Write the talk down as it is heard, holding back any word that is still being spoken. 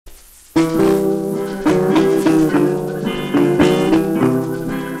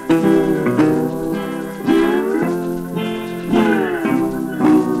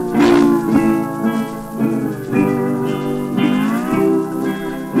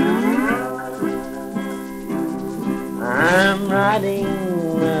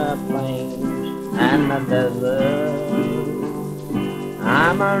desert.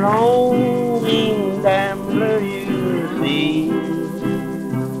 I'm a longing gambler, you see.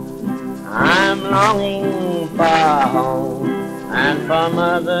 I'm longing for home and for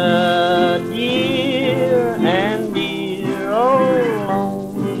mother dear and dear old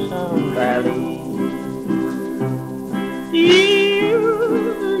Lonesome Valley. Dear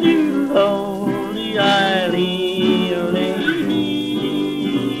lonely island,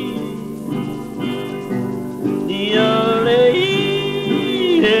 dear lady.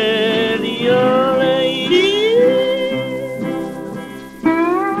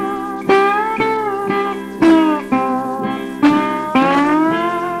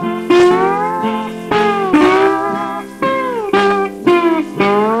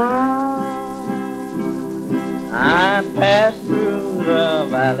 I pass through the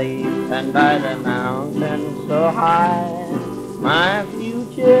valleys and by the mountains so high, my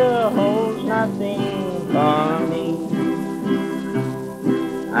future holds nothing for me.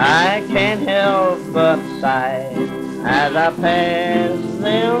 I can't help but sigh as I pass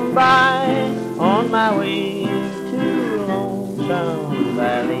them by on my way to Lonesome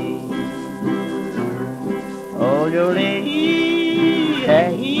Valley. Oh, yodeling,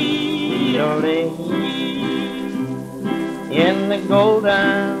 yodeling, in the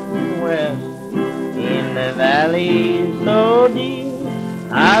golden west, in the valley so deep,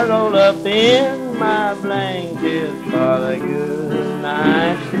 I roll up in my blanket for the good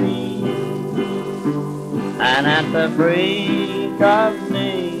night's sleep. And at the break of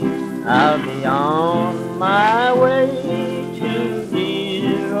day, I'll be on my way to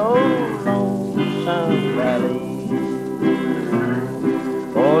dear old Lonesome Valley.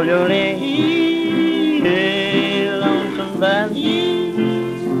 Oh, yodeling, Lonesome Valley,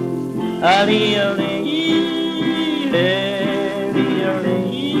 ali-o-ling, ali-o-ling,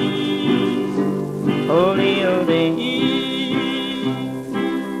 oli-o-ling,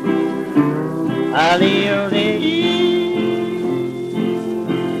 ali-o-ling,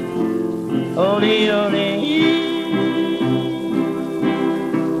 oli-o-ling,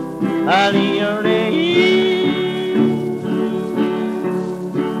 ali-o-ling.